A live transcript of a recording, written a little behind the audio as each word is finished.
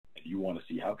and you want to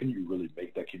see how can you really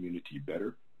make that community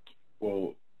better.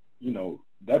 Well,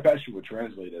 that passion would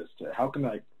translate as to how can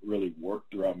I really work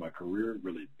throughout my career,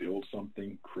 really build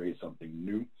something, create something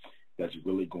new that's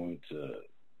really going to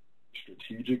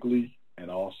strategically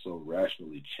and also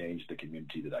rationally change the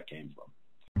community that I came from.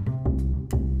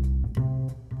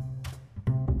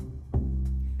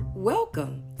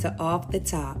 Welcome to Off the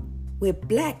Top, where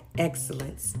Black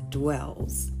excellence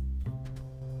dwells.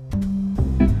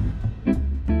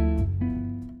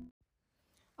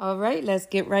 All right, let's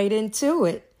get right into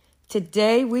it.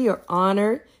 Today, we are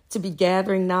honored to be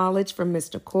gathering knowledge from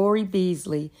Mr. Corey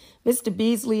Beasley. Mr.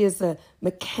 Beasley is a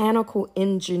mechanical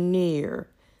engineer,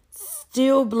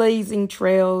 still blazing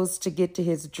trails to get to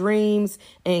his dreams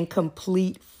and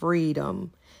complete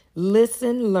freedom.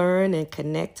 Listen, learn, and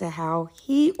connect to how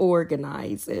he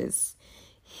organizes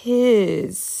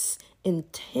his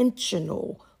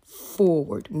intentional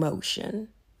forward motion.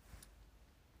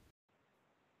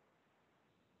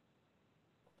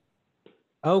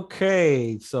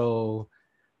 Okay, so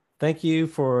thank you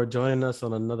for joining us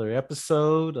on another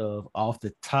episode of Off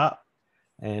the Top.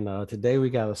 And today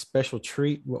we got a special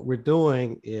treat. What we're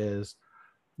doing is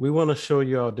we want to show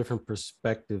you all different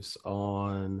perspectives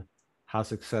on how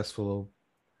successful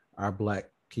our Black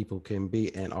people can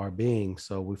be and are being.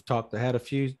 So we've had a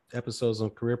few episodes on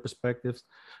career perspectives.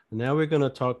 And now we're going to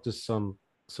talk to some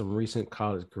recent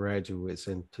college graduates.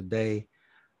 And today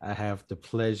I have the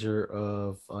pleasure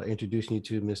of introducing you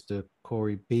to Mr.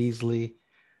 Corey Beasley.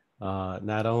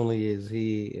 Not only is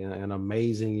he an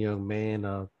amazing young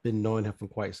man, been knowing him for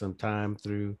quite some time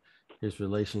through his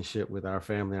relationship with our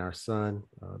family, our son,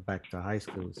 back to high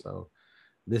school. So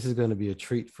this is going to be a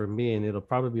treat for me, and it'll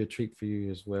probably be a treat for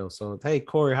you as well. So, hey,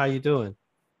 Corey, how you doing?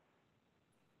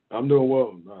 I'm doing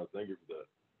well. No, thank you for that.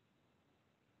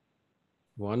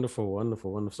 Wonderful,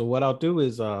 wonderful, wonderful. So what I'll do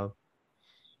is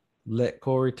let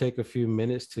Corey take a few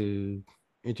minutes to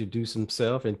introduce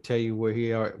himself and tell you where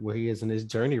he is in his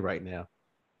journey right now.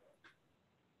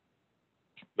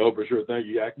 No, for sure. Thank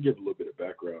you. Yeah, I can give a little bit of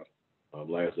background.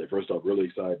 Like I said, first off, really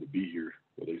excited to be here.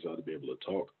 Really excited to be able to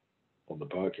talk on the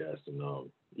podcast. And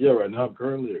right now I'm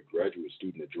currently a graduate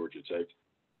student at Georgia Tech.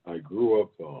 I grew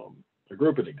up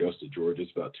in Augusta, Georgia.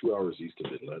 It's about 2 hours east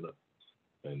of Atlanta.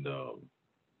 And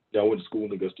I went to school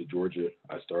in Augusta, Georgia.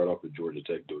 I started off at Georgia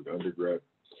Tech doing undergrad.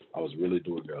 I was really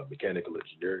doing mechanical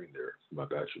engineering there for my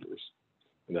bachelor's.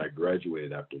 And I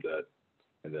graduated after that.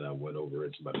 And then I went over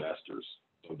into my master's.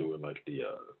 So I'm doing like the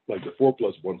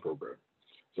 4+1 program.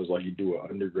 So it's like you do an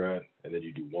undergrad and then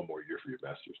you do one more year for your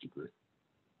master's degree.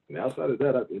 And outside of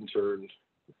that, I've interned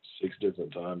 6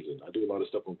 different times and I do a lot of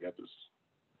stuff on campus.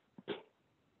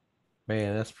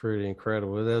 Man, that's pretty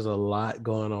incredible. There's a lot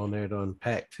going on there to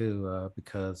unpack too,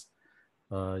 because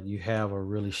you have a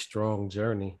really strong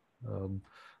journey.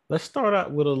 Let's start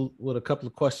out with a couple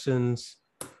of questions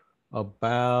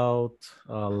about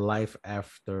life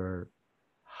after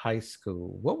high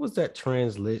school. What was that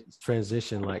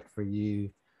transition like for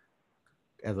you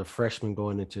as a freshman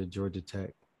going into Georgia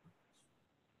Tech?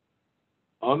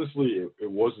 Honestly, it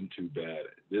wasn't too bad.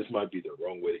 This might be the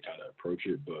wrong way to kind of approach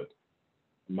it, but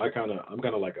I'm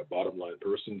kind of like a bottom line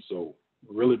person. So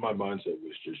really my mindset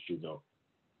was just,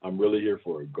 I'm really here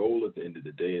for a goal at the end of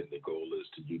the day. And the goal is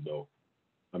to,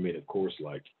 of course,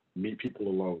 like meet people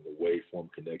along the way, form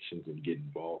connections and get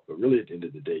involved. But really at the end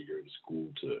of the day, you're in school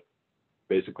to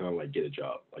basically kind of like get a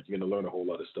job. Like you're going to learn a whole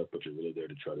lot of stuff, but you're really there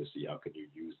to try to see how can you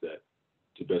use that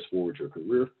to best forward your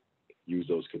career, use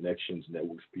those connections,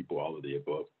 network with people, all of the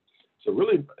above. So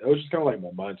really, it was just kind of like my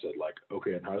mindset, like,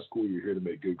 okay, in high school, you're here to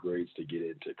make good grades to get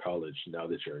into college. Now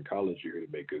that you're in college, you're here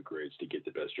to make good grades to get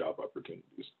the best job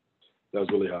opportunities. That was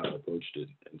really how I approached it.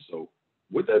 And so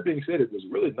with that being said, it was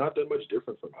really not that much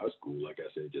different from high school. Like I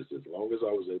said, just as long as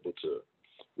I was able to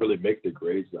really make the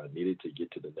grades that I needed to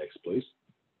get to the next place,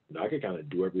 I could kind of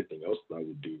do everything else that I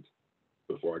would do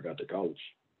before I got to college.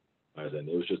 And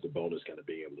it was just a bonus kind of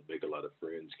being able to make a lot of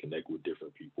friends, connect with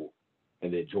different people,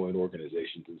 and then join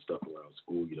organizations and stuff around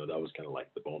school. That was kind of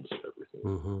like the bonus of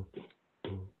everything.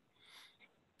 Mm-hmm.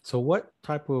 So what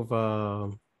type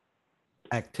of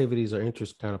activities or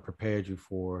interests kind of prepared you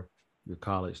for your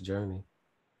college journey?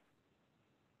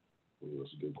 Ooh,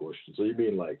 that's a good question. So you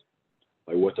mean like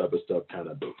what type of stuff kind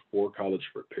of before college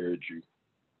prepared you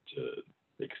to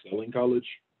excel in college?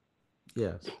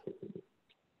 Yes.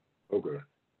 Okay.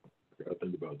 I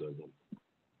think about that one.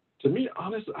 To me,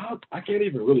 honestly, I can't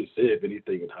even really say if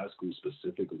anything in high school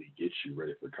specifically gets you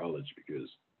ready for college because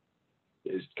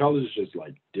college is just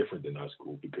like different than high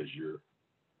school because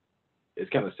it's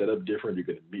kind of set up different. You're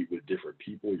going to meet with different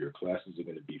people. Your classes are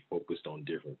going to be focused on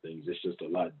different things. It's just a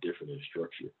lot different in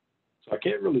structure. So I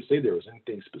can't really say there was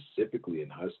anything specifically in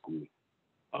high school,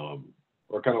 um,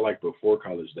 or kind of like before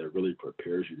college that really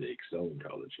prepares you to excel in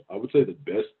college. I would say the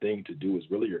best thing to do is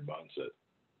really your mindset.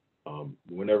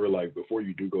 Whenever like before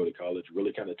you do go to college,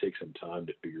 really kind of take some time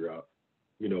to figure out,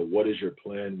 what is your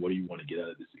plan? What do you want to get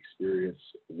out of this experience?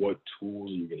 What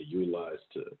tools are you going to utilize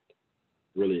to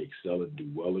really excel and do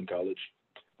well in college?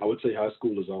 I would say high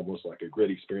school is almost like a great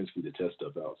experience for you to test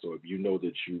stuff out. So if you know,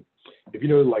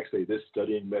 like say this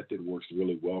studying method works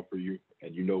really well for you,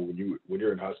 and when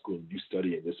you're in high school and you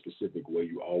study in this specific way,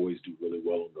 you always do really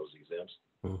well on those exams.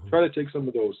 Mhm. Try to take some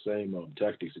of those same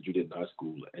tactics that you did in high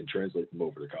school and translate them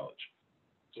over to college.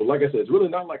 So, like I said, it's really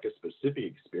not like a specific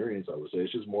experience. I would say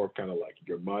it's just more of kind of like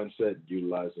your mindset,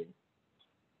 utilizing,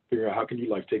 figuring out how can you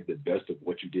like take the best of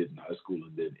what you did in high school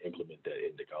and then implement that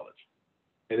into college.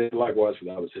 And then likewise for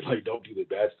that, I would say like don't do the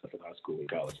bad stuff in high school and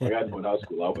college. Like I know in high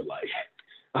school, I would like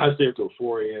I stay up till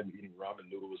 4 a.m. eating ramen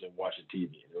noodles and watching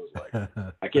TV, and it was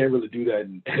like I can't really do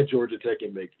that at Georgia Tech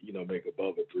and make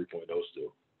above a 3.0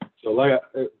 still. So like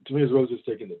to me, it's really just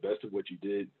taking the best of what you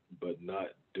did, but not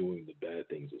doing the bad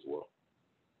things as well.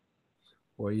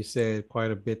 Well, you said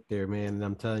quite a bit there, man. And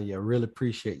I'm telling you, I really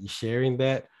appreciate you sharing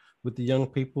that with the young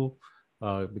people,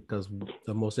 because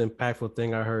the most impactful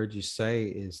thing I heard you say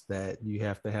is that you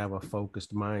have to have a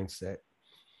focused mindset.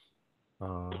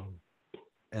 Um,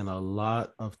 and a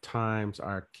lot of times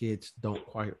our kids don't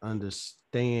quite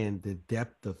understand the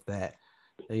depth of that.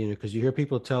 Because you hear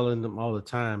people telling them all the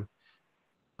time,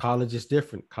 college is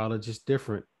different,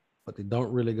 but they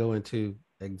don't really go into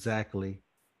exactly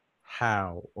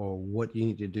how or what you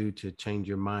need to do to change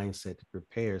your mindset to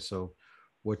prepare. So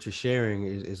what you're sharing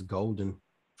is golden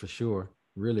for sure.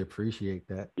 Really appreciate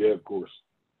that. Yeah, of course.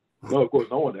 No, of course. I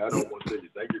don't want to say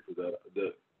thank you for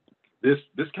that.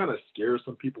 This kind of scares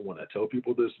some people when I tell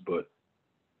people this, but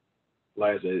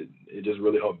like I said, it just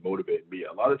really helped motivate me.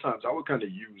 A lot of times I would kind of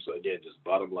use again just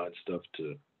bottom line stuff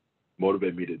to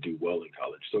motivate me to do well in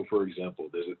college. So for example,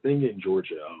 there's a thing in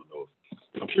Georgia, I don't know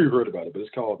if I'm sure you've heard about it, but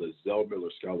it's called the Zell Miller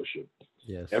Scholarship.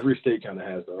 Yes. Every state kind of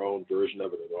has their own version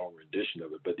of it or their own rendition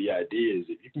of it. But the idea is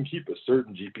if you can keep a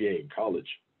certain GPA in college,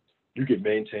 you can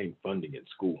maintain funding in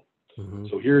school. Mm-hmm.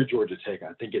 So here at Georgia Tech,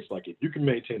 I think it's like if you can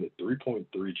maintain a 3.3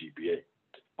 GPA,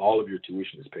 all of your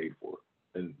tuition is paid for.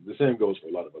 And the same goes for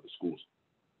a lot of other schools.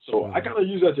 So I Mm-hmm. kind of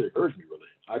use that to encourage me, really.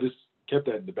 I just kept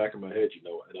that in the back of my head.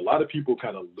 And a lot of people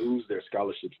kind of lose their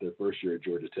scholarships their first year at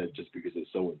Georgia Tech just because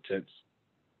it's so intense.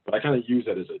 But I kind of use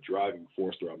that as a driving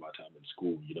force throughout my time in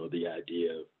school. The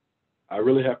idea of I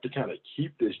really have to kind of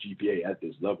keep this GPA at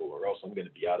this level, or else I'm going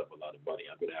to be out of a lot of money.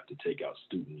 I'm going to have to take out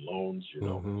student loans.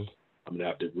 Mm-hmm. I'm going to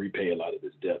have to repay a lot of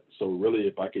this debt. So really,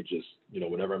 if I could just,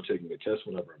 whenever I'm taking a test,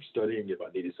 whenever I'm studying, if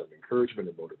I needed some encouragement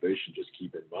and motivation, just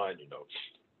keep in mind,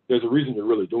 there's a reason you're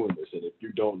really doing this. And if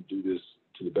you don't do this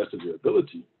to the best of your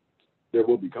ability, there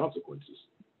will be consequences.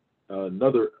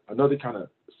 Another kind of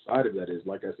side of that is,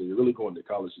 like I said, you're really going to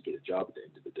college to get a job at the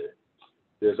end of the day.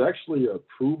 There's actually a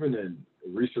proven and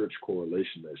research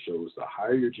correlation that shows the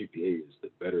higher your GPA is, the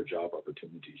better job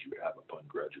opportunities you have upon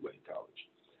graduating college.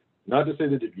 Not to say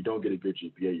that if you don't get a good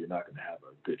GPA, you're not going to have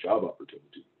a good job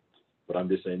opportunity, but I'm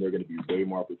just saying there are going to be way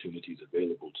more opportunities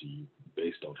available to you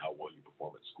based on how well you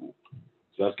perform at school.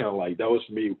 So that's kind of like, that was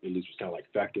for me, at least was kind of like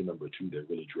factor number two that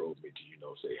really drove me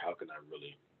to, say, how can I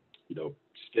really,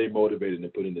 stay motivated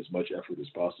and put in as much effort as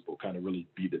possible, kind of really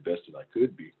be the best that I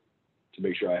could be to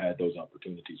make sure I had those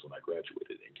opportunities when I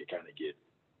graduated and can kind of get,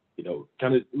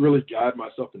 kind of really guide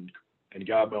myself and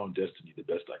guide my own destiny the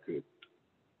best I could.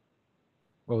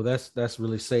 Well, that's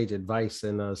really sage advice,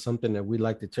 and something that we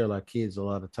like to tell our kids a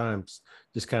lot of times.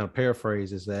 Just kind of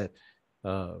paraphrase is that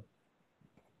uh,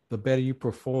 the better you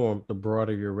perform, the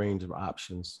broader your range of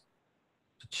options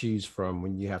to choose from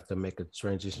when you have to make a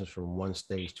transition from one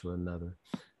stage to another.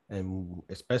 And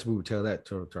especially we would tell that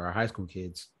to our high school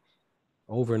kids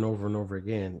over and over and over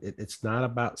again. It's not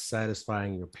about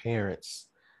satisfying your parents.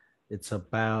 It's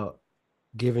about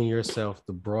giving yourself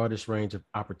the broadest range of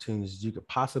opportunities you could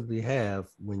possibly have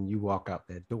when you walk out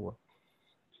that door.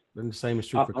 And the same is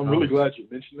true for I'm really college. glad you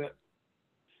mentioned that.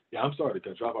 Yeah, I'm sorry to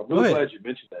cut you off. I'm Go really ahead. glad you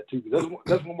mentioned that too. Because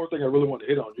that's one more thing I really want to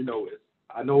hit on.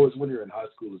 I know it's when you're in high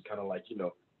school, it's kind of like,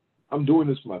 I'm doing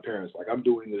this for my parents. Like I'm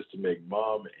doing this to make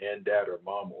mom and dad or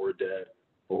mom or dad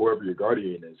or whoever your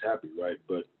guardian is happy, right?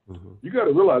 But Mhm. you got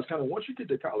to realize kind of once you get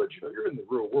to college, you're in the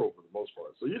real world for the most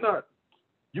part. So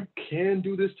you can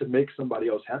do this to make somebody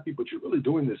else happy, but you're really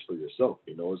doing this for yourself.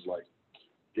 It's like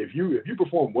if you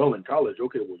perform well in college,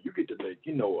 okay, well you get to make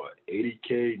a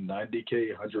 80K,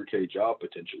 90K, 100K job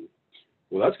potentially.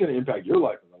 Well, that's going to impact your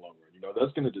life in the long run.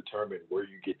 That's going to determine where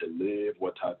you get to live,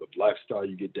 what type of lifestyle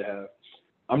you get to have.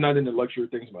 I'm not into luxury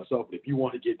things myself. But if you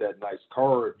want to get that nice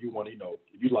car, if you want, if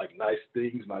you like nice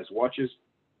things, nice watches,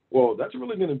 well, that's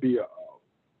really going to be a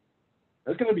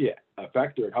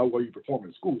factor in how well you perform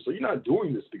in school. So you're not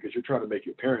doing this because you're trying to make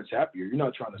your parents happier. You're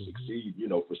not trying to succeed,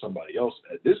 for somebody else.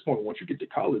 At this point, once you get to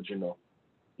college,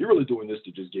 you're really doing this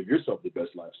to just give yourself the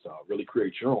best lifestyle, really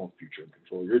create your own future and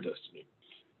control your destiny.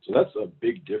 So that's a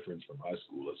big difference from high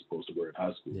school as opposed to where in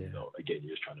high school, again,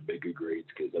 you're just trying to make good grades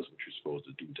because that's what you're supposed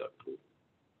to do type of thing.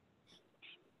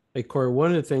 Hey, Corey,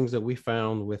 one of the things that we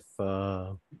found with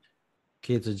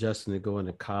kids adjusting to go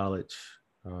into college,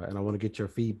 and I want to get your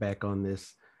feedback on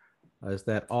this, is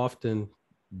that often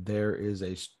there is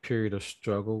a period of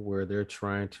struggle where they're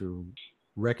trying to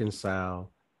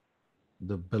reconcile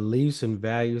the beliefs and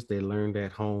values they learned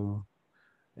at home,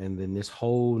 and then this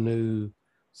whole new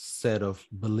set of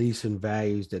beliefs and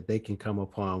values that they can come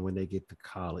upon when they get to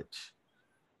college.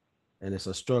 And it's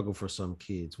a struggle for some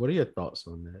kids. What are your thoughts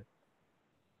on that?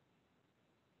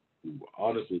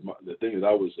 Honestly, the thing that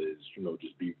I would say is,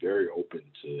 just be very open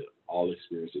to all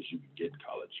experiences you can get in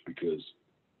college, because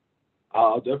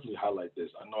I'll definitely highlight this.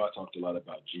 I know I talked a lot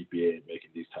about GPA and making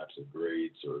these types of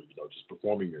grades or, just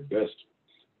performing your best.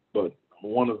 But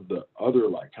one of the other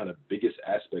kind of biggest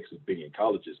aspects of being in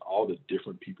college is all the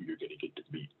different people you're going to get to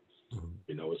meet.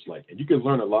 It's and you can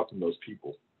learn a lot from those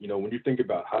people. When you think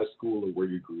about high school or where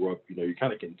you grew up, you're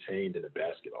kind of contained in a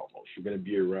basket almost. You're going to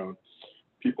be around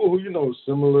people who,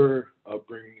 similar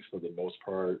upbringings for the most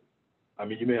part. I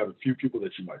mean, you may have a few people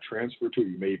that you might transfer to.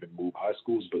 You may even move high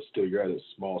schools, but still you're at a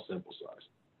small sample size.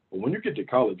 But when you get to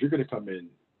college, you're going to come in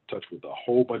touch with a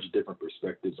whole bunch of different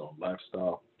perspectives on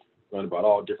lifestyle, learn about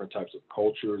all different types of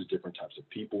cultures, different types of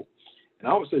people. And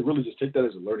I would say really just take that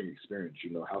as a learning experience.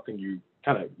 How can you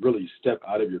kind of really step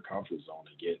out of your comfort zone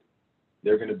again?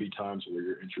 There are going to be times where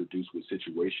you're introduced with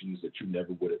situations that you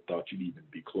never would have thought you'd even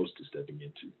be close to stepping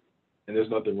into. And there's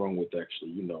nothing wrong with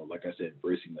actually, like I said,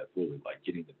 embracing that fully,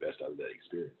 getting the best out of that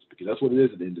experience, because that's what it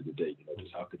is at the end of the day.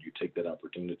 Just how could you take that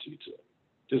opportunity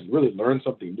to just really learn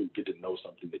something new, get to know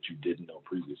something that you didn't know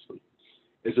previously.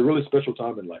 It's a really special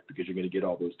time in life because you're going to get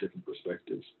all those different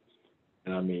perspectives.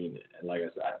 And I mean, and like I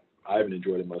said, I haven't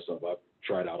enjoyed it myself. I've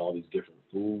tried out all these different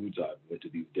foods. I've went to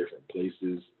these different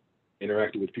places,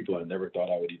 interacted with people I never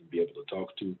thought I would even be able to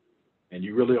talk to. And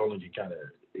you really only can kind of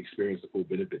experience the full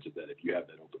benefits of that if you have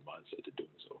that open mindset to doing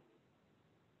so.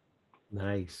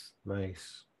 Nice,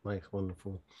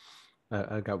 wonderful.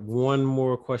 I got one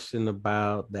more question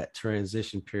about that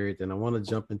transition period, and I want to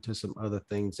jump into some other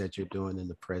things that you're doing in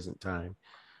the present time.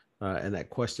 And that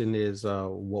question is,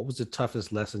 what was the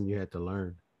toughest lesson you had to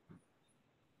learn?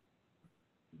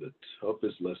 The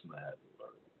toughest lesson I had to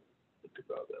learn. Think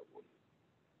about that one.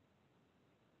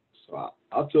 So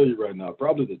I'll tell you right now,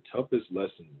 probably the toughest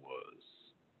lesson was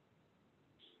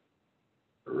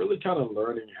really kind of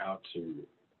learning how to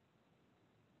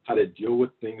deal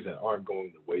with things that aren't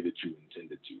going the way that you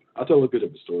intended to. I'll tell a bit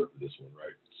of a story for this one,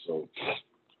 right? So,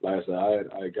 like I said,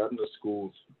 I got into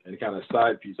school, and kind of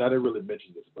side piece, I didn't really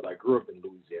mention this, but I grew up in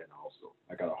Louisiana also.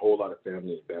 I got a whole lot of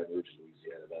family in Baton Rouge,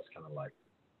 Louisiana. That's kind of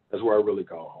that's where I really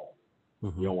call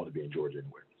home. You don't want to be in Georgia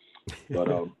anyway. But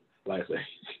like I say,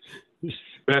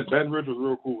 Baton Rouge was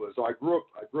real cool. And so I grew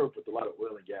up with a lot of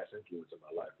oil and gas influence in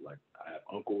my life. Like I have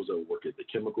uncles that work at the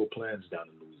chemical plants down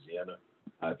in Louisiana.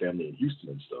 I have family in Houston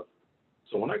and stuff.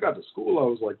 So when I got to school, I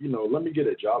was like, let me get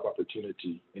a job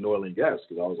opportunity in oil and gas,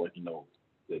 because I was like,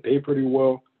 they pay pretty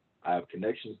well. I have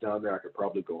connections down there. I could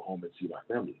probably go home and see my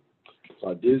family. So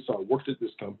I did. So I worked at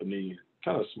this company,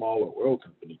 kind of smaller oil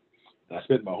company. And I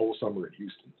spent my whole summer in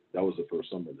Houston. That was the first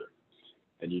summer there.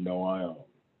 And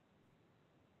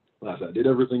I did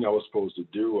everything I was supposed to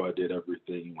do. I did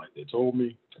everything like they told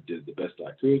me. I did the best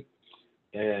I could.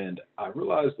 And I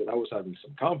realized that I was having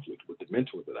some conflict with the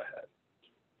mentor that I had.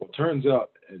 Well, it turns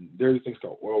out, and there's things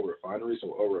called oil refineries.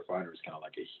 So oil refinery is kind of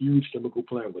like a huge chemical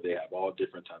plant where they have all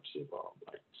different types of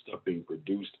stuff being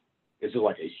produced. It's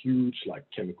like a huge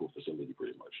chemical facility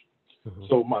pretty much.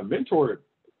 So my mentor at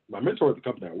the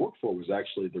company I worked for was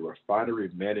actually the refinery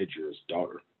manager's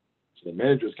daughter. So the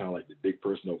manager is kind of like the big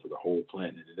person over the whole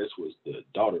plant, and this was the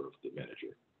daughter of the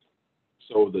manager.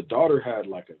 So the daughter had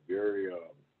a very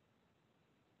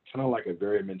a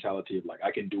very mentality of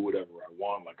I can do whatever I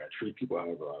want, I treat people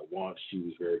however I want. She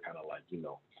was very kind of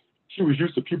she was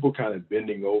used to people kind of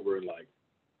bending over,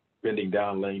 bending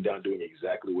down, laying down, doing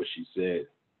exactly what she said,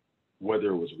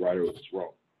 whether it was right or it was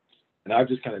wrong. And I've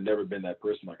just kind of never been that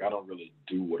person. I don't really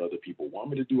do what other people want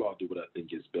me to do. I'll do what I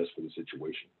think is best for the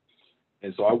situation.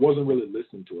 And so I wasn't really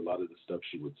listening to a lot of the stuff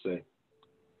she would say.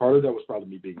 Part of that was probably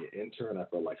me being an intern. I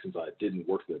felt like since I didn't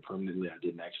work there permanently, I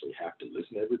didn't actually have to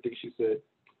listen to everything she said.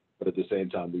 But at the same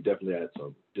time, we definitely had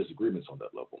some disagreements on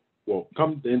that level. Well,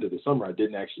 come the end of the summer, I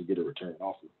didn't actually get a return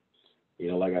offer.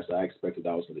 Like I said, I expected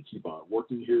I was going to keep on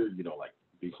working here, like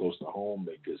be close to home,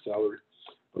 make good salary.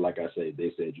 But like I said,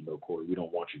 they said, Corey, we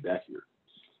don't want you back here.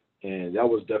 And that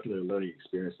was definitely a learning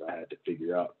experience I had to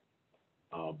figure out.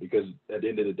 Because at the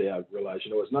end of the day, I realized,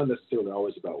 it's not necessarily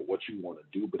always about what you want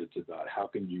to do, but it's about how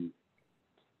can you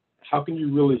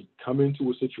really come into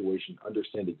a situation,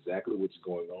 understand exactly what's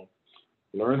going on,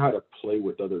 learn how to play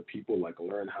with other people, like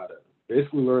learn how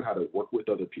to work with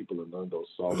other people and learn those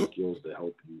soft skills that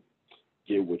help you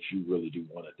get what you really do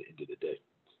want at the end of the day.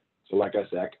 So like I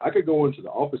said, I could go into the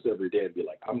office every day and be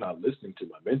like, I'm not listening to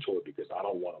my mentor because I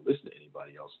don't want to listen to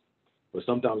anybody else. But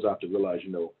sometimes I have to realize,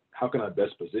 how can I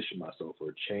best position myself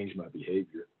or change my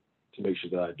behavior to make sure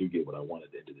that I do get what I want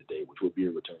at the end of the day, which would be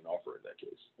a return offer in that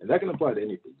case. And that can apply to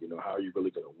anything. How are you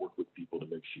really going to work with people to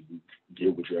make sure you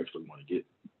get what you actually want to get?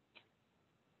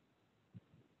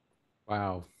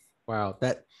 Wow. Wow.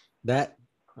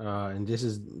 And this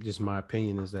is just my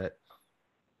opinion, is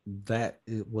that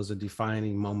it was a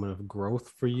defining moment of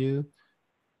growth for you.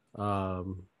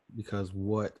 Because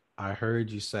what I heard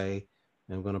you say,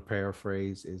 and I'm going to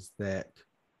paraphrase, is that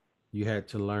you had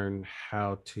to learn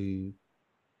how to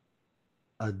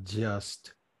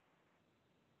adjust,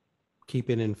 keep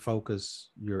it in focus,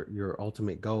 your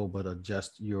ultimate goal, but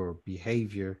adjust your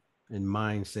behavior and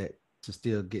mindset to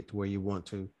still get to where you want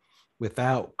to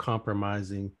without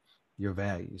compromising your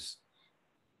values.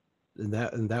 And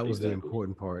that was the Exactly.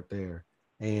 important part there.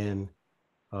 And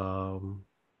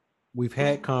we've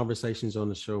had conversations on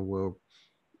the show where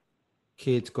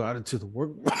kids go out into the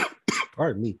work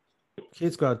pardon me,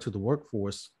 kids go out to the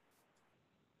workforce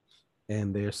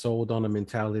and they're sold on a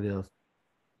mentality of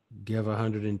give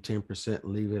 110%,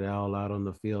 leave it all out on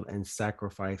the field, and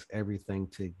sacrifice everything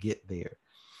to get there,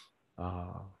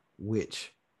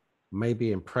 which may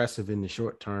be impressive in the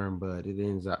short term, but it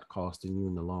ends up costing you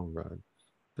in the long run.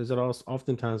 Because it also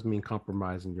oftentimes means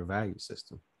compromising your value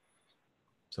system.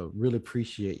 So really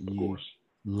appreciate you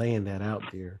laying that out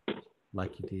there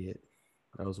like you did.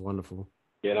 That was wonderful.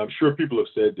 Yeah, and I'm sure people have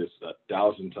said this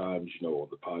 1,000 times, on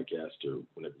the podcast or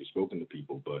whenever you've spoken to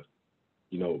people, but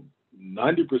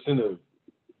 90% of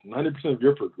 90% of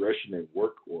your progression in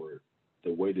work or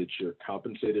the way that you're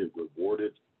compensated,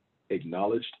 rewarded,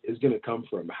 acknowledged is going to come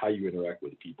from how you interact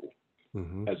with people,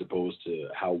 as opposed to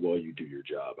how well you do your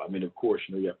job. I mean, of course,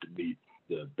 you have to meet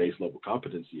the base level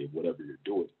competency of whatever you're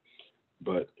doing,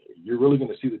 but you're really going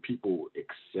to see the people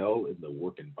excel in the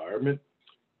work environment.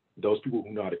 Those people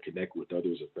who know how to connect with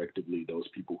others effectively, those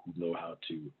people who know how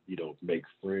to, make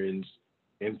friends,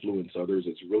 influence others.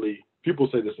 It's really, people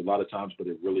say this a lot of times, but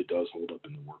it really does hold up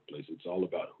in the workplace. It's all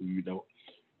about who you know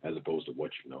as opposed to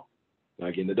what you know. Now,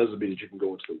 again, that doesn't mean that you can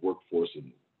go into the workforce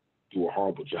and do a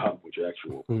horrible job with your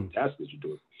actual task that you're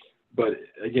doing. But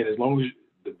again, as long as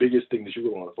the biggest thing that you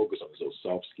really want to focus on is those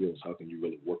soft skills, how can you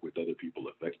really work with other people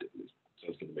effectively? So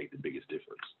it's going to make the biggest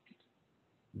difference.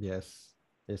 Yes.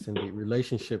 Yes, indeed.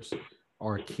 Relationships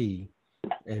are key,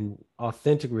 and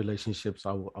authentic relationships,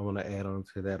 I want to add on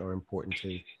to that, are important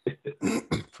too.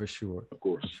 For sure. Of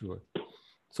course. For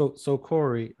sure. So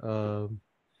Corey, I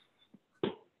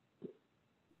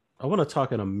want to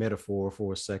talk in a metaphor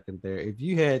for a second there. If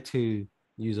you had to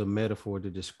use a metaphor to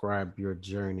describe your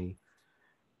journey,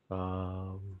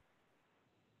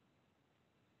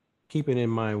 keeping in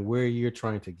mind where you're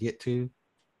trying to get to,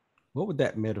 what would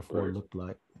that metaphor look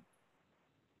like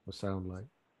or sound like?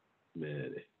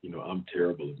 Man, I'm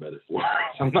terrible at metaphors.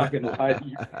 I'm not gonna lie to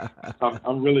you.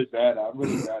 I'm really bad. I'm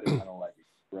really bad at, I don't like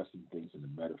expressing things in a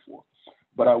metaphor.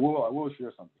 But I will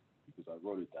share something because I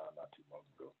wrote it down not too long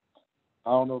ago. I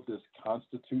don't know if this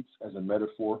constitutes as a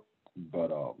metaphor,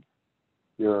 but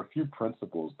there are a few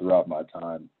principles throughout my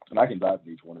time, and I can dive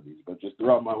into each one of these, but just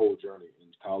throughout my whole journey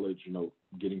in college,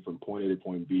 getting from point A to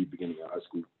point B, beginning of high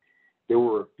school, there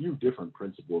were a few different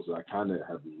principles that I kind of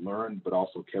have learned, but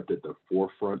also kept at the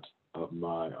forefront of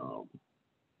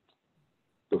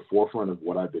the forefront of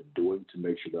what I've been doing to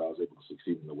make sure that I was able to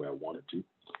succeed in the way I wanted to.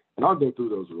 And I'll go through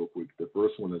those real quick. The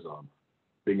first one is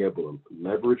being able to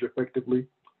leverage effectively.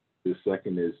 The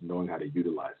second is knowing how to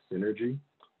utilize synergy.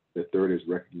 The third is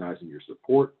recognizing your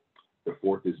support. The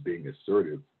fourth is being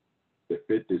assertive. The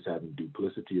fifth is having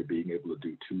duplicity, or being able to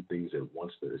do two things at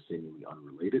once that are seemingly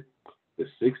unrelated. The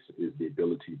sixth is the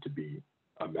ability to be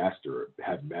a master,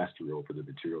 have mastery over the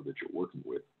material that you're working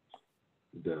with.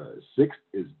 The sixth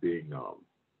is being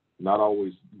not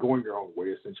always going your own way,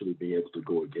 essentially being able to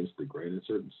go against the grain in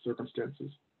certain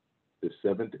circumstances. The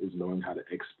seventh is knowing how to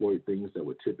exploit things that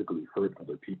would typically hurt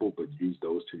other people, but use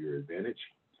those to your advantage.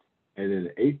 And then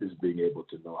the eighth is being able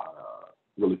to know how to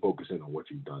really focus in on what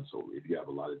you've done. So if you have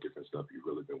a lot of different stuff you've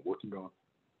really been working on,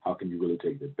 how can you really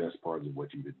take the best parts of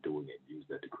what you've been doing and use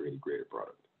that to create a greater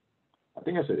product? I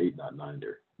think I said eight, not nine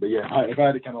there. But yeah, if I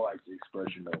had to kind of like the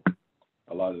expression of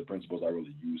a lot of the principles I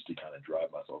really used to kind of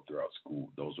drive myself throughout school,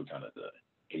 those were kind of the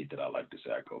eight that I like to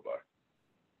say I go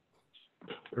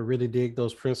by. I really dig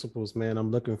those principles, man. I'm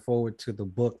looking forward to the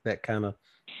book that kind of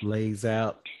lays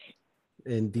out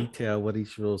in detail what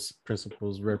each of those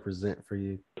principles represent for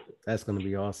you. That's going to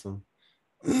be awesome.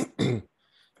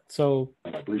 So, I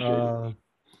appreciate it.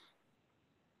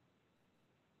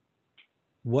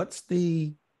 What's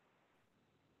the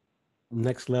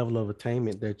next level of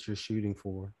attainment that you're shooting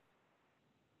for?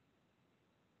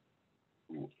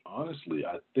 Honestly,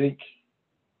 I think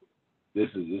this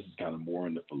is kind of more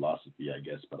in the philosophy, I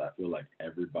guess, but I feel like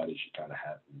everybody should kind of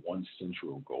have one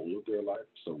central goal of their life.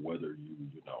 So whether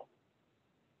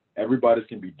everybody's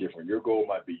can be different. Your goal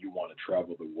might be you want to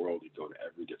travel the world and go to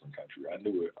every different country. I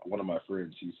knew it. One of my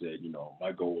friends, he said,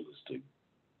 my goal is to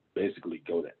basically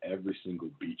go to every single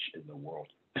beach in the world,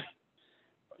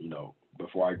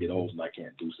 before I get old and I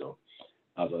can't do so.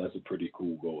 I was like, that's a pretty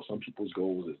cool goal. Some people's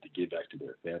goals is to get back to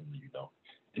their family.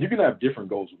 And you can have different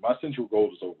goals. But my central goal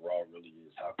is overall really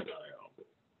is how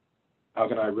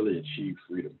can I really achieve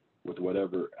freedom with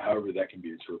however that can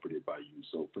be interpreted by you.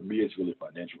 So for me, it's really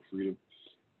financial freedom.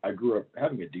 I grew up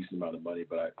having a decent amount of money,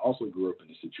 but I also grew up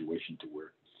in a situation to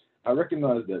where I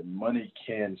recognize that money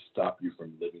can stop you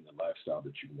from living the lifestyle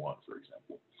that you want, for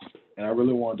example. And I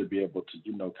really wanted to be able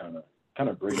to, kind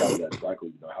of break out of that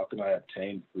cycle. How can I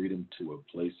obtain freedom to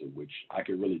a place in which I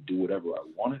could really do whatever I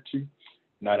wanted to,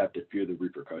 not have to fear the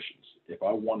repercussions. If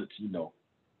I wanted to,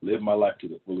 live my life to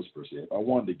the fullest per se, if I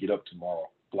wanted to get up tomorrow,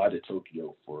 fly to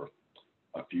Tokyo for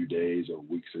a few days or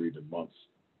weeks or even months,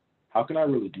 how can I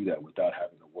really do that without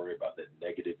having to worry about that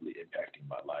negatively impacting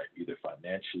my life, either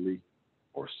financially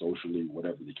or socially,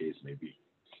 whatever the case may be?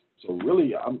 So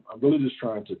really, I'm really just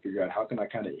trying to figure out how can I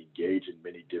kind of engage in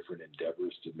many different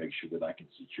endeavors to make sure that I can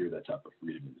secure that type of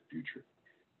freedom in the future.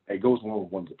 It goes along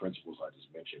with one of the principles I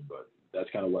just mentioned, but that's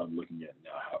kind of what I'm looking at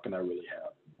now. How can I really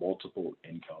have multiple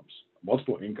incomes,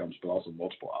 but also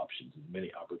multiple options, as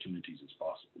many opportunities as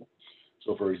possible?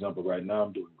 So, for example, right now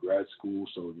I'm doing grad school.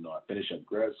 So, I finish up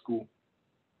grad school.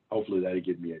 Hopefully that'll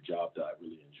give me a job that I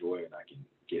really enjoy and I can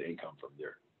get income from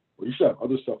there. Or you should have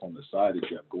other stuff on the side that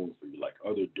you have going for you, like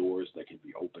other doors that can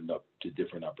be opened up to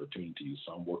different opportunities.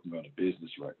 So I'm working on a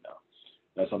business right now.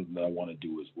 That's something that I want to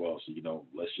do as well. So,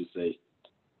 let's just say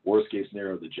worst case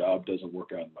scenario, the job doesn't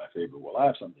work out in my favor. Well, I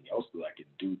have something else that I can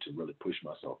do to really push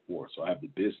myself forward. So I have the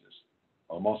business.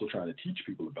 I'm also trying to teach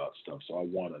people about stuff. So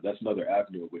that's another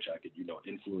avenue in which I could,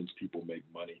 influence people, make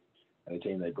money, and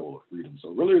attain that goal of freedom. So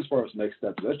really, as far as next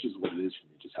steps, that's just what it is for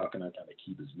me. Just how can I kind of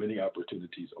keep as many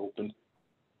opportunities open?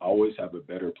 I always have a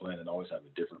better plan and always have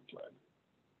a different plan.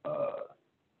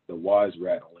 The wise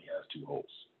rat only has two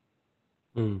holes.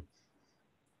 Mm,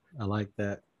 I like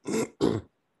that.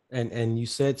 And you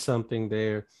said something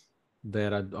there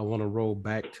that I want to roll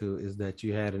back to, is that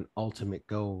you had an ultimate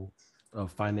goal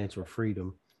of financial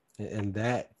freedom. And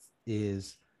that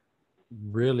is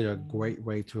really a great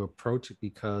way to approach it,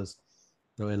 because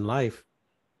in life,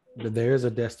 there's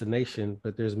a destination,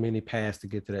 but there's many paths to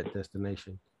get to that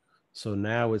destination. So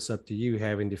now it's up to you,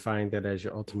 having defined that as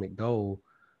your ultimate goal,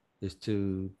 is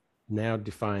to now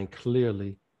define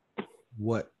clearly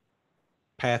what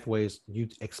pathways you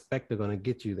expect are going to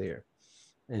get you there,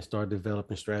 and start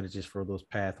developing strategies for those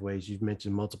pathways. You've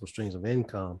mentioned multiple streams of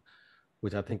income,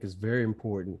 which I think is very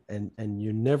important. And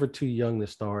you're never too young to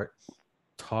start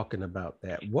talking about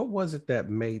that. What was it that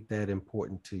made that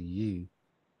important to you?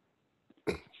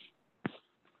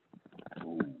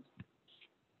 Ooh,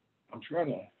 I'm trying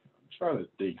to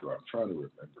think, or I'm trying to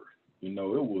remember.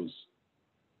 It was,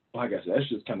 like I said, that's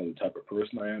just kind of the type of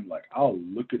person I am. Like, I'll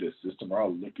look at a system, or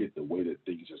I'll look at the way that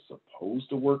things are supposed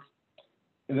to work,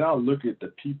 and then I'll look at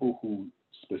the people who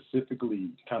specifically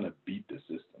kind of beat the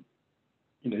system.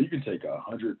 You can take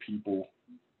 100 people,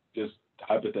 just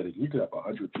hypothetically, you could have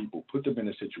 100 people, put them in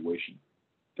a situation.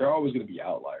 They're always going to be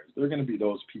outliers. They're going to be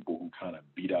those people who kind of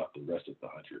beat out the rest of the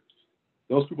 100.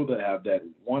 Those people that have that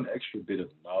one extra bit of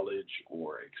knowledge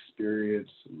or experience,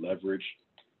 leverage,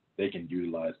 they can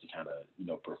utilize to kind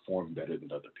of, perform better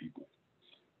than other people.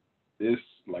 This,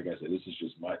 like I said, this is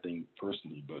just my thing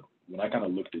personally, but when I kind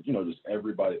of looked at, just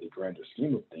everybody, the grander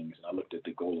scheme of things, and I looked at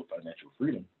the goal of financial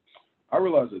freedom, I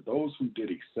realized that those who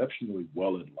did exceptionally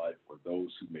well in life were those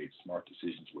who made smart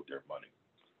decisions with their money.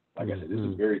 Like I said, this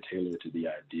is very tailored to the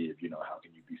idea of, how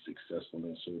can you be successful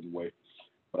in a certain way.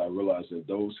 But I realized that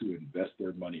those who invest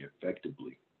their money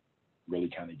effectively really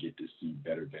kind of get to see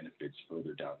better benefits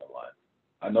further down the line.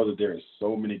 I know that there are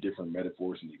so many different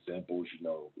metaphors and examples,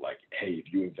 like, hey,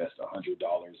 if you invest $100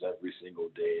 every single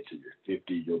day until you're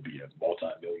 50, you'll be a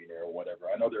multimillionaire or whatever.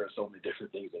 I know there are so many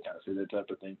different things that kind of say that type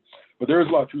of thing, but there is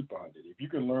a lot of truth behind it. If you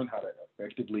can learn how to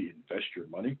effectively invest your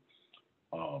money,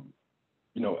 um,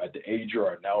 at the age you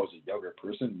are now as a younger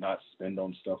person, not spend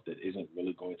on stuff that isn't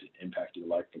really going to impact your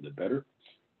life for the better,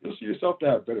 you'll see yourself to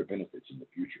have better benefits in the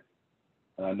future.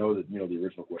 And I know that, the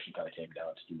original question kind of came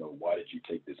down to, why did you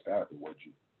take this path, or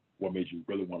what made you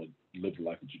really want to live the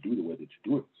life that you do the way that you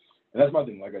do it? And that's my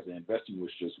thing. Like I said, investing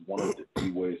was just one of the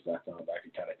few ways that I found I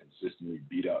could kind of consistently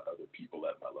beat out other people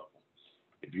at my level.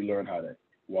 If you learn how to,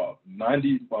 while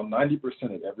 90%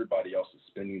 of everybody else is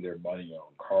spending their money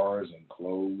on cars and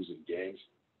clothes and games,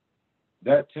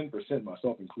 that 10%,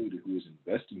 myself included, who is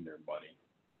investing their money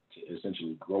to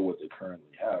essentially grow what they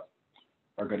currently have,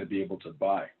 are going to be able to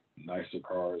buy nicer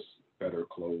cars, better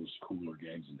clothes, cooler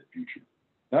games in the future.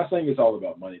 Not saying it's all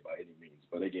about money by any means,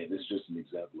 but again, this is just an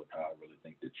example of how I really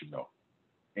think that,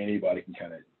 anybody can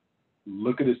kind of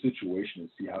look at a situation and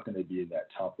see how can they be in that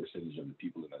top percentage of the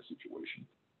people in that situation,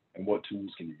 and what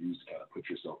tools can you use to kind of put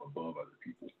yourself above other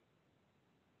people.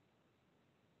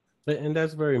 And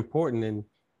that's very important. And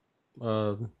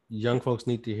uh, young folks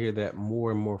need to hear that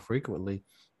more and more frequently.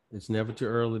 It's never too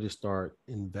early to start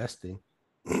investing,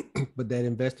 but that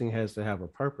investing has to have a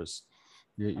purpose.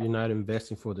 You're not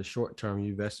investing for the short term,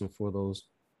 you're investing for those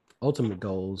ultimate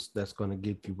goals that's going to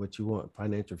give you what you want,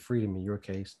 financial freedom in your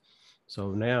case.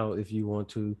 So now, if you want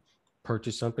to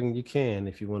purchase something, you can.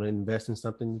 If you want to invest in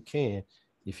something, you can.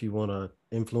 If you want to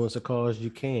influence a cause,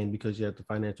 you can, because you have the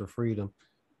financial freedom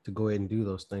to go ahead and do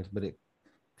those things. But it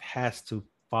has to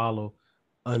follow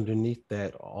underneath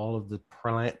that all of the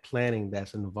planning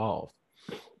that's involved.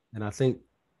 And I think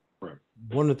Right.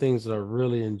 one of the things that I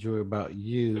really enjoy about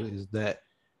you is that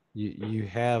you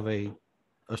have a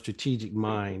strategic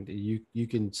mind. You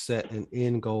can set an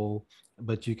end goal,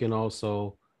 but you can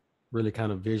also really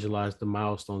kind of visualize the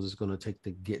milestones it's going to take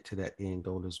to get to that end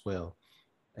goal as well.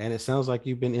 And it sounds like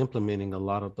you've been implementing a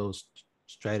lot of those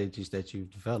strategies that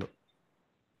you've developed.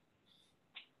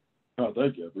 Oh,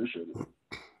 thank you. I appreciate it.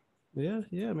 Yeah,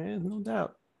 yeah, man, no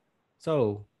doubt.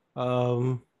 So,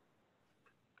 um,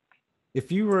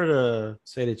 if you were to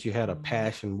say that you had a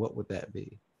passion, what would that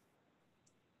be?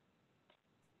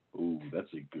 Ooh,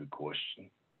 that's a good question.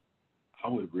 I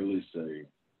would really say,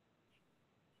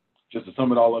 just to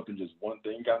sum it all up in just one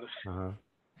thing, kind of,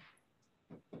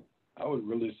 Uh-huh. I would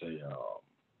really say,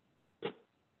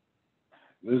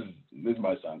 this this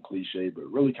might sound cliche, but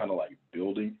really kind of like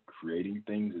building, creating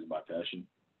things is my passion.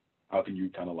 How can you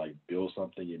kind of like build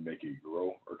something and make it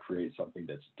grow, or create something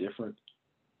that's different,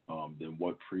 than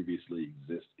what previously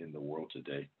exists in the world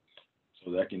today?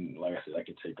 So that can, like I said, that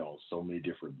can take on so many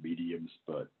different mediums,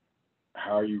 but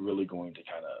how are you really going to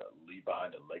kind of leave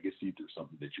behind a legacy through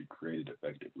something that you created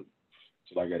effectively?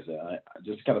 So, like I said, I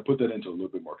just kind of put that into a little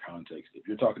bit more context. If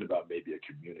you're talking about maybe a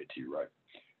community, right?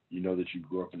 You know that you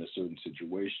grew up in a certain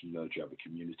situation, you know that you have a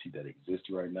community that exists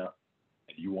right now,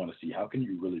 and you want to see how can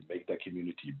you really make that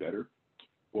community better.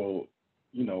 Well,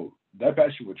 that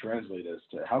passion would translate as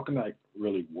to how can I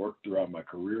really work throughout my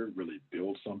career, really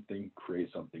build something, create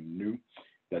something new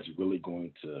that's really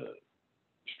going to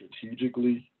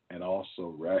strategically and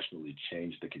also rationally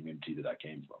change the community that I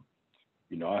came from.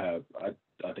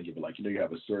 I think of it like, you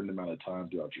have a certain amount of time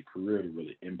throughout your career to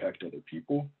really impact other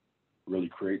people, really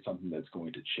create something that's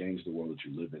going to change the world that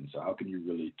you live in. So how can you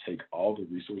really take all the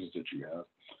resources that you have,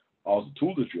 all the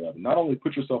tools that you have, and not only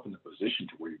put yourself in a position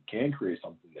to where you can create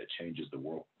something that changes the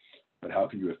world, but how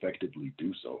can you effectively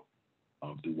do so,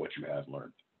 through what you have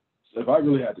learned? So if I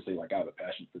really had to say, like, I have a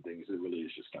passion for things, it really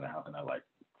is just kind of how can I like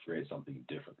create something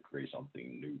different, create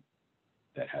something new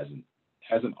that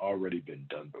hasn't already been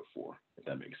done before, if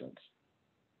that makes sense.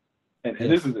 And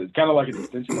this Yes. is kind of like an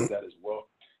extension of that as well.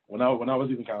 When I was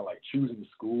even kind of like choosing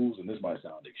schools, and this might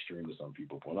sound extreme to some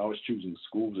people, but when I was choosing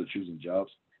schools or choosing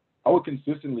jobs, I would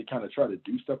consistently kind of try to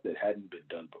do stuff that hadn't been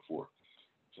done before.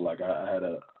 So like I had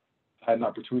an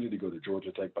opportunity to go to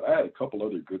Georgia Tech, but I had a couple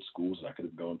other good schools that I could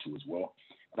have gone to as well.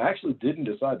 And I actually didn't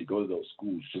decide to go to those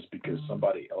schools just because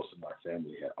somebody else in my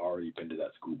family had already been to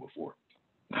that school before.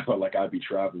 I felt like I'd be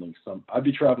traveling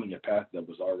a path that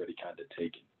was already kind of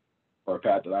taken, or a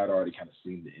path that I'd already kind of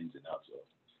seen the ins and outs of.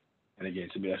 And again,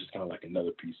 to me, that's just kind of like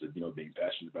another piece of, being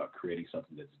passionate about creating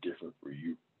something that's different for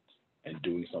you, and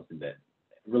doing something that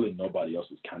really nobody else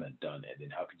has kind of done. And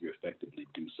then how can you effectively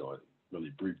do so and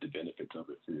really reap the benefits of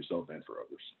it for yourself and for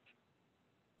others?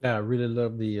 Yeah, I really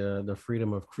love the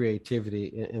freedom of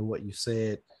creativity in what you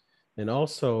said, and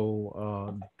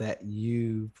also that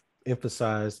you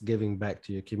emphasize giving back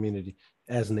to your community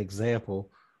as an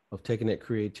example of taking that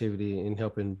creativity and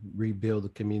helping rebuild the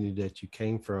community that you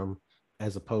came from,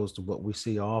 as opposed to what we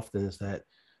see often is that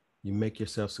you make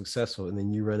yourself successful and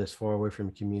then you run as far away from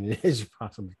the community as you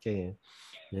possibly can,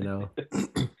 you know.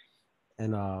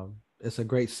 And it's a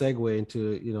great segue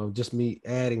into, you know, just me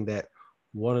adding that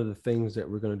one of the things that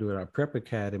we're going to do at our prep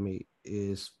academy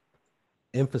is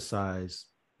emphasize,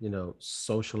 you know,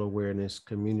 social awareness,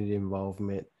 community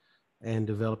involvement, and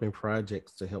developing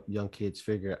projects to help young kids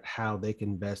figure out how they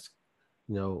can best,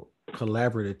 you know,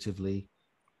 collaboratively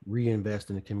reinvest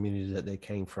in the community that they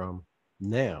came from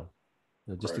now,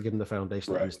 you know, just to give them the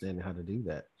foundation of understanding how to do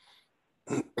that.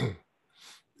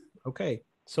 Okay,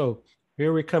 so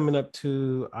here we're coming up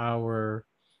to our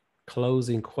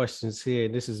closing questions here.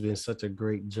 This has been such a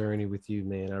great journey with you,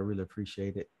 man. I really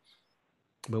appreciate it.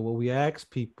 But what we ask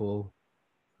people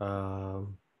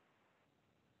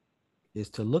is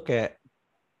to look at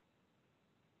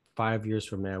 5 years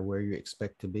from now where you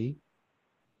expect to be,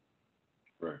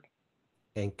 Right.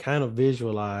 and kind of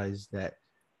visualize that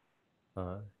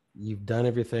you've done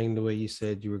everything the way you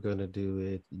said you were going to do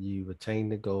it. You've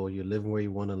attained the goal. You're living where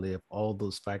you want to live. All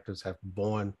those factors have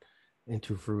born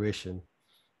into fruition.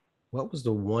 What was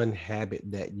the one habit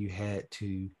that you had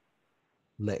to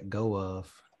let go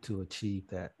of to achieve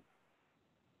that?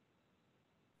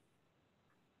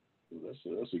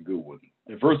 That's a good one.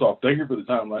 And first off, thank you for the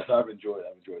time. I've enjoyed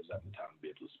just having the time to be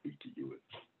able to speak to you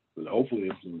and hopefully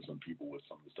influence some people with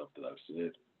some of the stuff that I've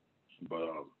said. But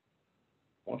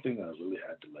one thing that I really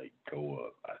had to let go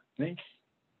of, I think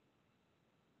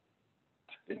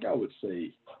I would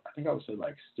say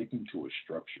like sticking to a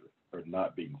structure or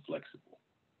not being flexible.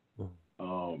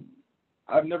 Um,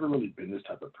 I've never really been this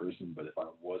type of person, but if I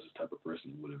was this type of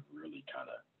person, it would have really kind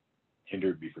of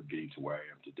hindered me from getting to where I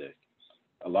am today.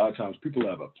 A lot of times people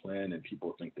have a plan and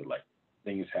people think that like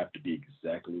things have to be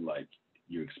exactly like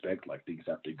you expect, like things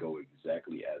have to go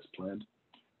exactly as planned.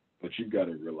 But you've got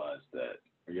to realize that,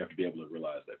 or you have to be able to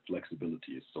realize that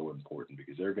flexibility is so important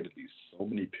because there are going to be so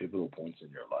many pivotal points in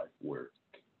your life where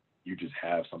you just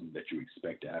have something that you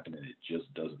expect to happen and it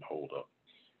just doesn't hold up.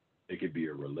 It could be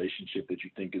a relationship that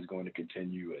you think is going to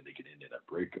continue and it could end in a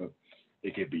breakup.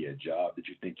 It could be a job that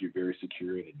you think you're very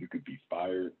secure in and you could be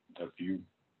fired a few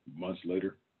months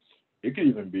later. It could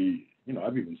even be,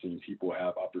 I've even seen people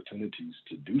have opportunities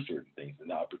to do certain things and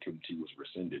the opportunity was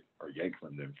rescinded or yanked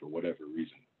from them for whatever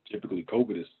reason. Typically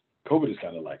COVID is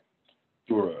kind of like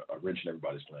threw a wrench in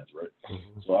everybody's plans, right?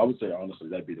 Mm-hmm. So I would say honestly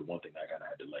that'd be the one thing I kind of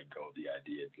had to let go of, the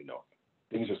idea of,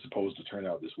 things are supposed to turn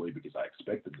out this way because I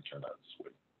expect them to turn out this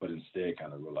way. But instead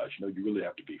kind of realize, you really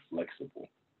have to be flexible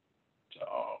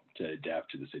to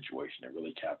adapt to the situation and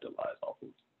really capitalize off of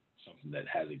something that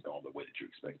hasn't gone the way that you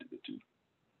expected it to.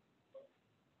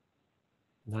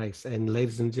 Nice. And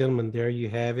ladies and gentlemen, there you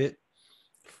have it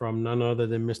from none other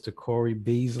than Mr. Corey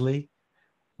Beasley,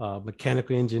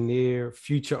 mechanical engineer,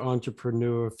 future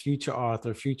entrepreneur, future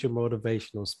author, future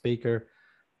motivational speaker.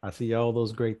 I see all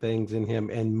those great things in him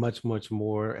and much, much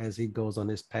more as he goes on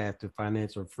his path to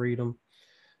financial freedom.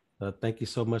 Thank you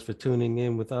so much for tuning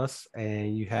in with us,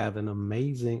 and you have an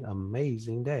amazing,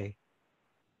 amazing day.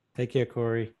 Take care,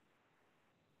 Corey.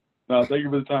 No, thank you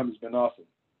for the time. It's been awesome.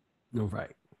 All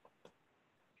right.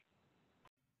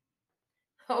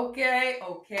 Okay.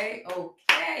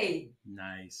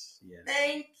 Nice. Yes.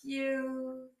 Thank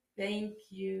you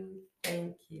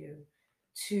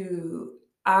to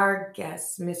our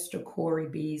guest, Mr. Corey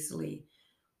Beasley.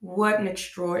 What an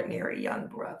extraordinary young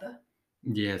brother.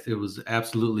 Yes, it was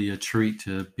absolutely a treat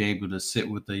to be able to sit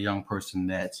with a young person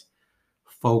that's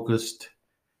focused,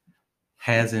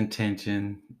 has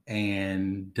intention,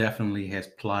 and definitely has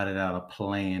plotted out a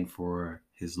plan for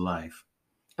his life.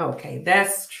 Okay,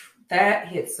 that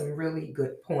hits some really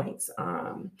good points.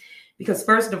 Because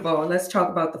first of all, let's talk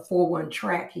about the 4-1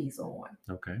 track he's on.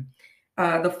 Okay.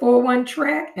 The 4-1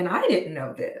 track, and I didn't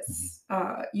know this.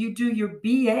 You do your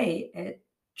BA at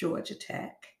Georgia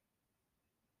Tech.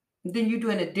 Then you do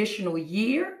an additional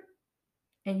year,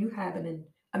 and you have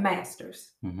a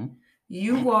master's. Mm-hmm.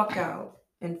 You walk out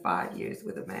in 5 years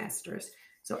with a master's.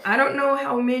 So I don't know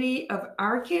how many of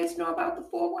our kids know about the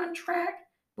 4-1 track,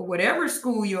 but whatever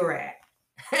school you're at,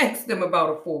 ask them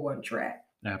about a 4-1 track.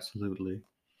 Absolutely.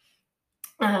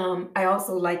 I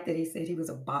also like that he said he was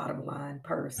a bottom line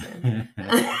person.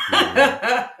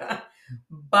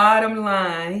 Bottom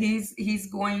line, he's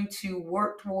going to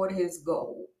work toward his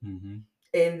goal. Mm-hmm.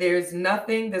 And there's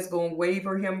nothing that's going to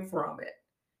waver him from it.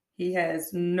 He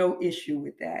has no issue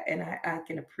with that. And I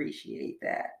can appreciate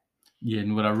that. Yeah,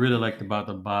 and what I really liked about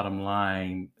the bottom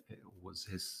line was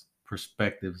his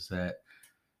perspectives that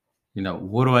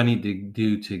what do I need to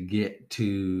do to get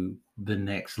to the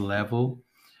next level?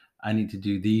 I need to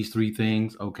do these 3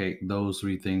 things. Okay, those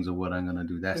 3 things are what I'm going to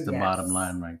do. That's the bottom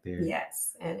line right there.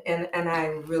 Yes, and I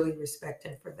really respect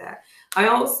him for that. I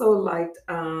also liked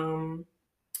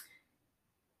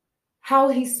how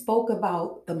he spoke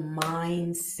about the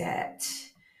mindset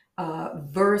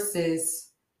versus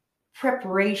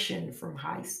preparation from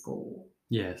high school.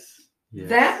 Yes. Yes.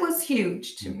 That was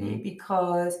huge to me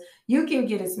because you can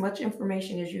get as much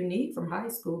information as you need from high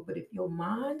school, but if your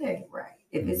mind ain't right,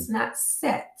 if it's not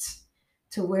set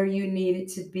to where you need it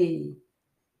to be,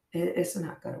 it's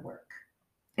not going to work.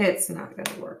 It's not going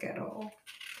to work at all.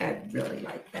 I really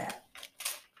like that.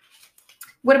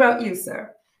 What about you,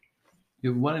 sir?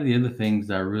 One of the other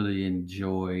things I really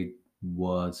enjoyed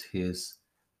was his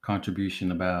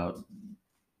contribution about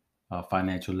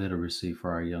financial literacy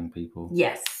for our young people.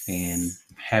 Yes. And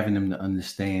having them to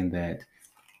understand that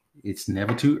it's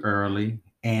never too early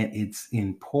and it's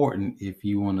important if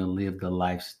you want to live the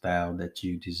lifestyle that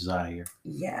you desire.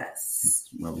 Yes.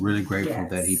 I'm really grateful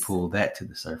that he pulled that to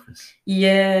the surface.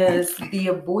 Yes, the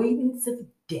avoidance of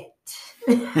debt.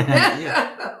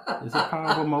 Yeah. It's a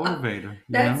powerful motivator.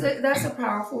 That's a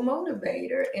powerful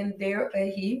motivator, and there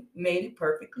he made it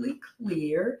perfectly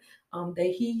clear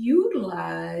that he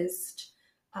utilized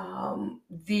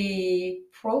the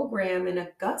program in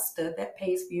Augusta that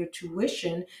pays for your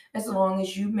tuition as long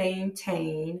as you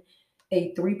maintain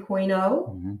a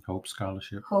 3.0 Hope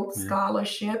Scholarship.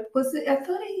 Scholarship. Was it? I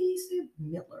thought he said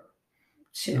Miller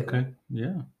too. Okay,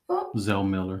 yeah. Well, Zell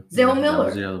Miller.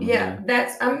 Yeah,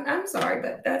 that's I'm sorry,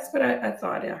 but that's what I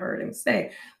thought I heard him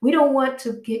say. We don't want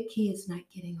to get kids not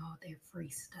getting all their free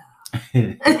stuff.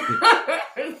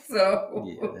 So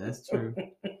yeah, that's true.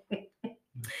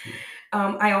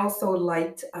 I also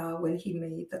liked when he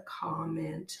made the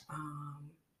comment,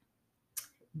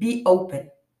 be open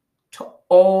to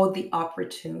all the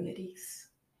opportunities.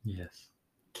 Yes.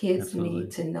 Kids Absolutely.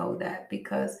 need to know that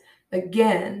because,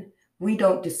 again, we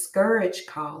don't discourage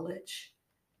college,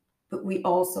 but we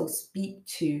also speak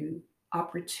to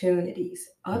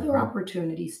opportunities, other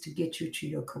opportunities to get you to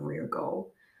your career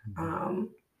goal.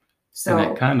 So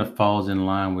and that kind of falls in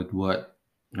line with what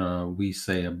we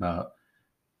say about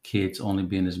kids only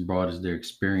being as broad as their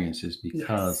experiences,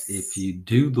 because if you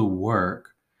do the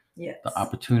work, the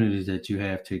opportunities that you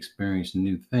have to experience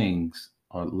new things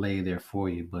are lay there for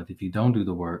you. But if you don't do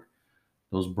the work,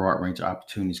 those broad range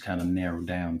opportunities kind of narrow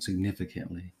down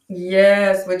significantly.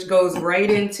 Yes, which goes right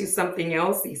into something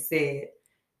else he said.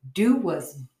 Do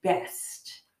what's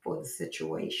best for the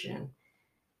situation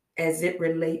as it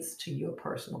relates to your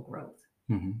personal growth.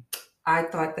 I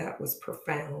thought that was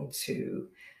profound too.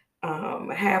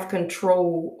 Have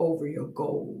control over your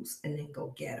goals and then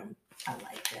go get them. I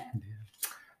like that. Yeah.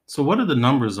 So what are the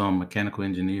numbers on mechanical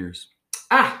engineers?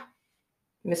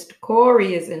 Mr.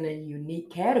 Corey is in a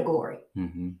unique category.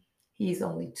 He's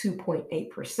only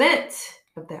 2.8%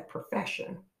 of that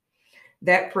profession.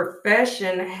 That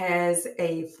profession has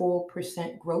a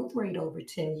 4% growth rate over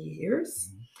 10 years.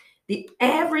 The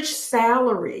average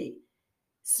salary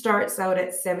starts out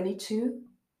at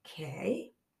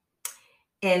 $72K.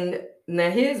 And now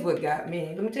here's what got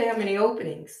me. Let me tell you how many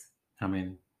openings. How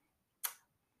many?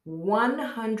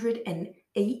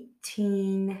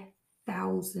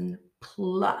 118,000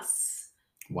 plus.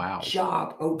 Wow.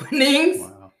 Job openings.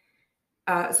 Wow.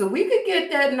 So we could get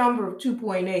that number of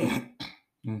 2.8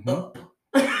 up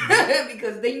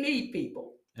because they need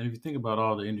people. And if you think about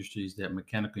all the industries that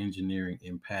mechanical engineering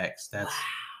impacts, that's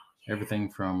everything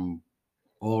from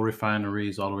oil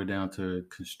refineries all the way down to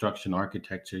construction,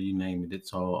 architecture, you name it.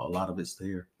 It's all, a lot of it's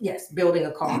there. Yes, building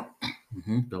a car.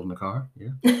 Building a car,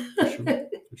 yeah. For sure.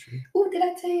 Oh, did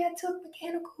I tell you I took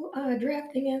mechanical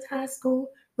drafting in high school?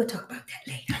 We'll talk about that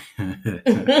later.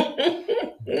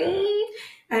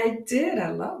 I did.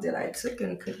 I loved it. I took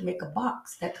and could make a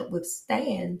box that could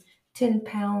withstand 10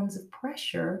 pounds of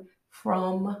pressure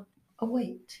from a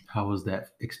weight. How was that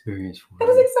experience for you? I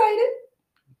was excited.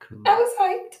 Cool. I was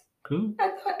hyped. Cool. I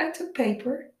thought I took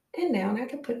paper and now I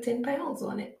could put 10 pounds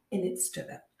on it and it stood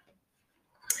up.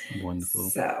 Wonderful.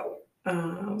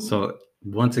 So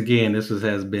once again, this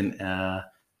has been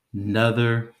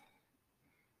another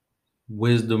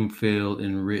wisdom-filled,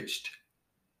 enriched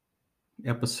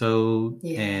episode,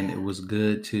 and it was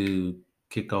good to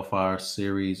kick off our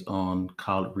series on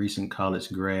recent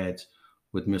college grads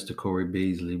with Mr. Corey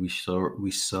Beasley. We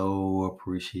so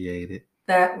appreciate it.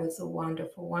 That was a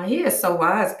wonderful one. He is so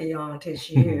wise beyond his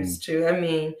years too. I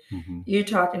mean, you're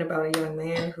talking about a young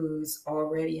man who's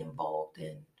already involved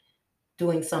in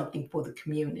doing something for the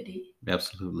community.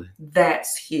 Absolutely.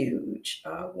 That's huge.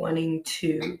 Wanting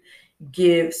to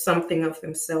give something of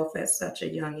himself at such a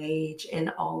young age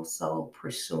and also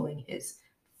pursuing his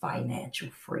financial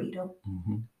freedom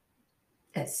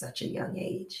at such a young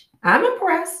age. I'm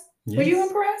impressed. Yes. Were you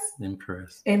impressed?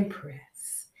 Impressed.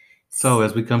 Impressed. So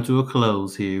as we come to a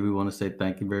close here, we want to say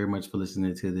thank you very much for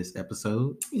listening to this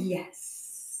episode.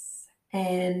 Yes.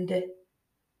 And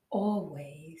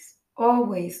always,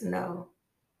 always know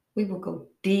we will go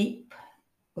deep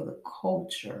with a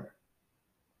culture.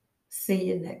 See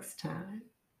you next time.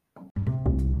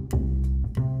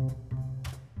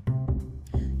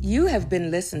 You have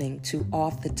been listening to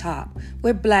Off the Top,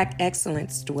 where Black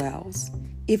excellence dwells.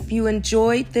 If you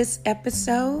enjoyed this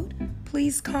episode,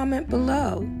 please comment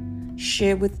below,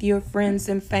 share with your friends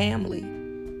and family,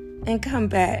 and come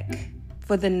back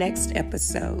for the next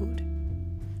episode,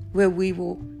 where we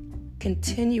will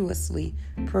continuously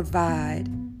provide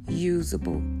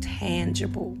usable,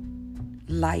 tangible,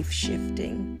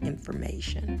 life-shifting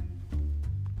information.